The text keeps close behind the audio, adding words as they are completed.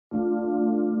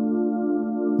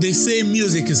They say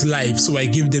music is life, so I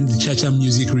give them the Cha-Cha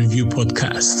Music Review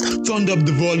podcast. Turned up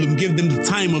the volume, gave them the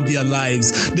time of their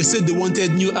lives. They said they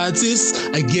wanted new artists,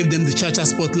 I gave them the Cha-Cha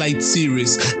Spotlight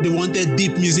series. They wanted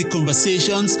deep music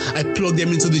conversations, I plugged them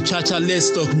into the Cha-Cha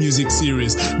Let's Talk music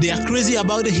series. They are crazy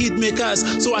about the hit makers,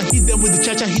 so I hit them with the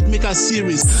Cha-Cha Hit Makers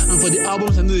series. And for the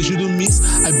albums I know they shouldn't miss,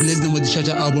 I blessed them with the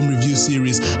Cha-Cha Album Review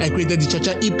series. I created the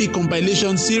Cha-Cha EP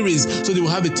compilation series, so they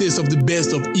will have a taste of the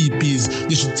best of EPs.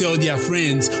 They should tell their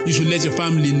friends, you should let your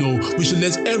family know, we should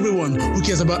let everyone who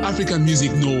cares about African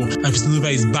music know. And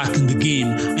Fistanova is back in the game,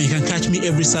 and you can catch me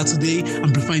every Saturday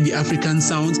amplifying the African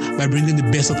sounds by bringing the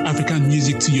best of African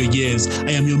music to your ears.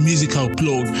 I am your musical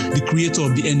plug, the creator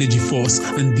of the Energy Force,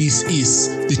 and this is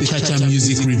the Cha-Cha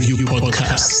Music Review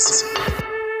podcast.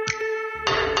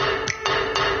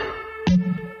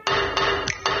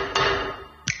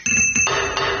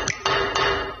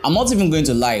 I'm not even going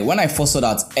to lie, when I first saw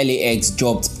that L.A.X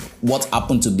dropped what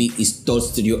happened to be his third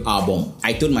studio album,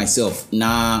 I told myself,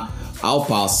 nah, I'll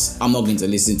pass, I'm not going to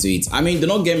listen to it. I mean, do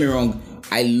not get me wrong,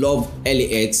 I love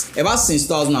L.A.X. Ever since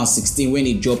 2016 when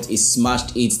he dropped a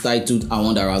smashed hit titled I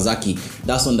Want a Razaki,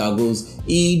 that song that goes,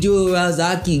 Ijo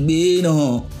Razaki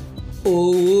Beno,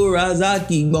 Oh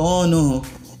Razaki Bono,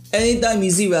 anytime you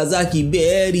see Razaki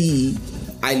Berry.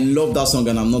 I love that song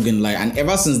and I'm not going to lie, and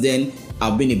ever since then,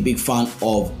 I've been a big fan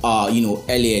of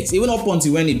L.A.X. Even up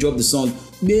until when he dropped the song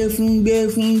that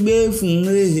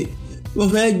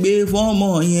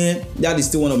is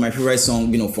still one of my favorite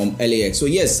songs, from L.A.X. So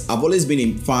yes, I've always been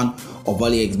a fan of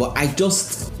L.A.X, but I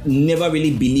just never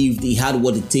really believed he had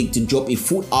what it takes to drop a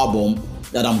full album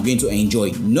that I'm going to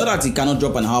enjoy. Not that he cannot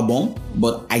drop an album,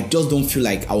 but I just don't feel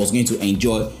like I was going to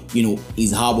enjoy,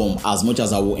 his album as much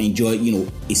as I will enjoy,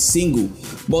 a single.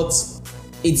 But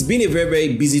it's been a very,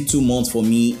 very busy 2 months for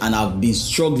me, and I've been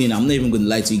struggling. I'm not even going to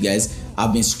lie to you guys.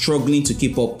 I've been struggling to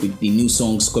keep up with the new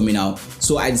songs coming out.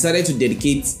 So I decided to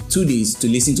dedicate 2 days to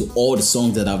listen to all the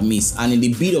songs that I've missed. And in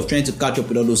the bid of trying to catch up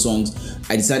with all those songs,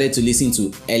 I decided to listen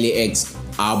to L.A.X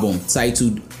album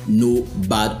titled No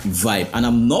Bad Vibe. And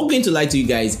I'm not going to lie to you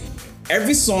guys,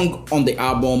 every song on the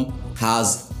album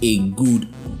has a good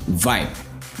vibe.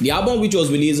 The album, which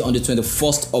was released on the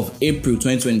 21st of April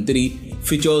 2023,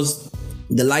 features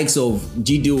the likes of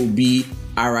G.D.O.B,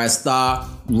 Arasta,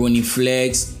 Ronnie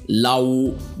Flex,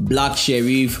 Lau, Black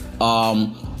Sheriff,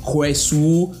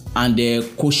 Kwesu, and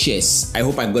Koshes. I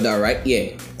hope I got that right.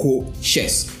 Yeah,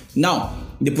 Koshes. Now,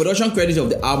 the production credit of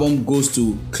the album goes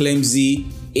to Clemzy,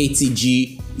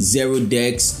 ATG, Zero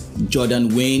Dex,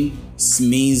 Jordan Wayne,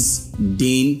 Smiz,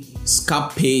 Dean,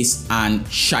 Scarpace, and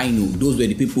Shino. Those were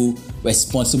the people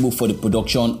responsible for the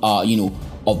production,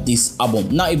 of this album.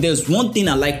 Now, if there's one thing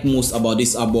I like most about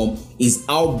this album is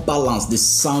how balanced the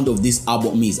sound of this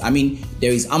album is. I mean,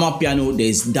 there is amapiano,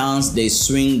 there's dance, there's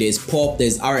swing, there's pop,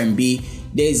 there's R&B,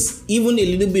 there's even a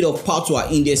little bit of patois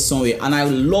in there somewhere. And I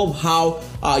love how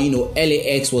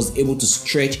L.A.X was able to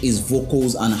stretch his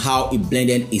vocals and how he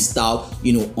blended his style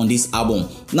on this album.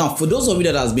 Now, for those of you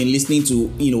that has been listening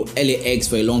to L.A.X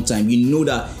for a long time, you know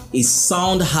that his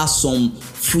sound has some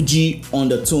Fuji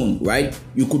undertone, right?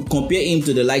 You could compare him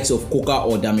to the likes of Coca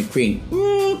or Dami Crane.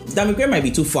 Dami Crane might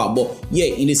be too far, but yeah,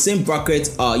 in the same bracket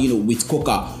with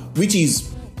Coca, which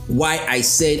is why I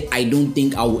said I don't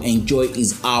think I will enjoy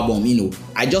his album.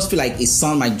 I just feel like his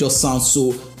sound might just sound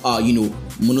so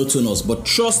monotonous. But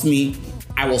trust me,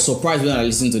 I was surprised when I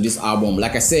listened to this album.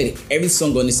 Like I said, every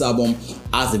song on this album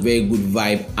has a very good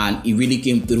vibe, and it really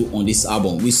came through on this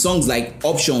album with songs like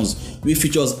Options, which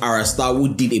features Arasta,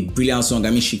 who did a brilliant song.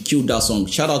 I mean, she killed that song.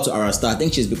 Shout out to Arasta. I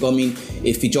think she's becoming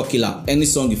a feature killer. Any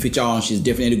song you feature on, she's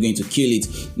definitely going to kill it.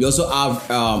 You also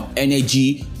have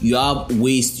Energy, you have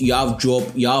Waste, you have Drop,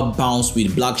 you have Bounce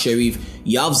with Black Sheriff,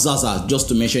 you have Zaza, just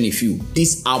to mention a few.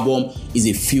 This album is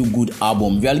a feel-good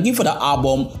album. If you are looking for the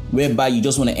album whereby you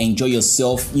just want to enjoy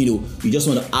yourself, you just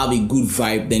want to have a good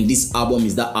vibe, then this album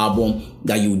is that album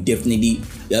that you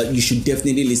should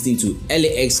definitely listen to.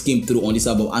 L.A.X came through on this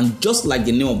album, and just like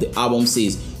the name of the album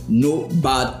says, no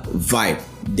bad vibe.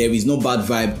 There is no bad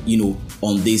vibe,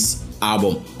 on this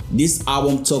album. This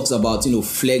album talks about,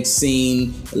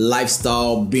 flexing,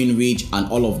 lifestyle, being rich, and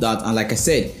all of that. And like I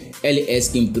said, L.A.X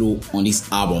came through on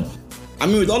this album. I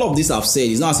mean, with all of this I've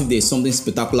said, it's not as if there's something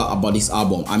spectacular about this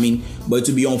album. I mean, but it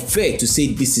would be unfair to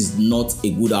say this is not a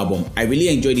good album. I really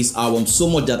enjoyed this album so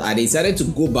much that I decided to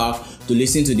go back to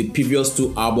listen to the previous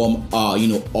 2 albums,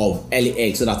 of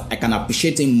L.A.X, so that I can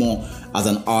appreciate him more as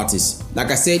an artist. Like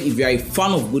I said, if you are a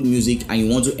fan of good music and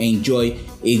you want to enjoy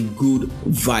a good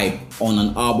vibe on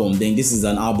an album, then this is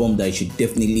an album that you should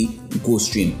definitely go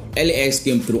stream. L.A.X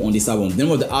came through on this album. The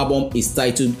name of the album is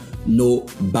titled No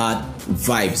Bad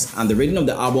Vibes. And the rating of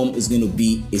the album is going to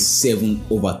be a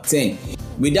 7/10.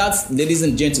 With that, ladies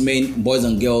and gentlemen, boys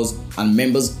and girls, and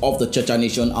members of the Cha-Cha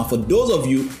Nation, and for those of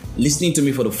you listening to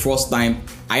me for the first time,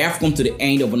 I have come to the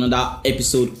end of another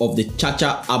episode of the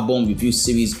Cha-Cha Album Review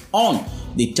series on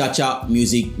the Cha-Cha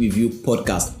Music Review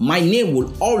Podcast. My name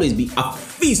will always be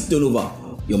Afeez Donova,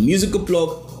 your musical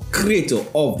plug, creator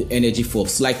of the Energy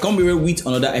Force. Like, come here with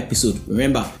another episode.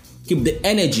 Remember, keep the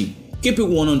energy, keep it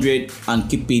 100, and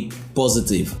keep it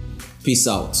positive. Peace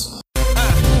out.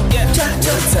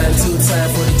 Time, two time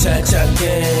for the Cha-Cha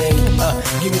gang.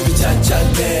 Give me the Cha-Cha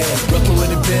gang. Rockin'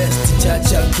 with the best, the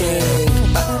Cha-Cha gang.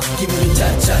 Give me the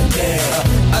Cha-Cha gang.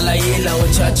 Alayela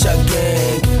with Cha-Cha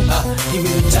gang. Give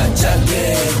me the Cha-Cha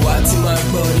gang. Wati my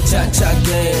bro, the Cha-Cha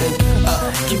gang.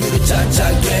 Give me the Cha-Cha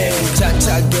gang.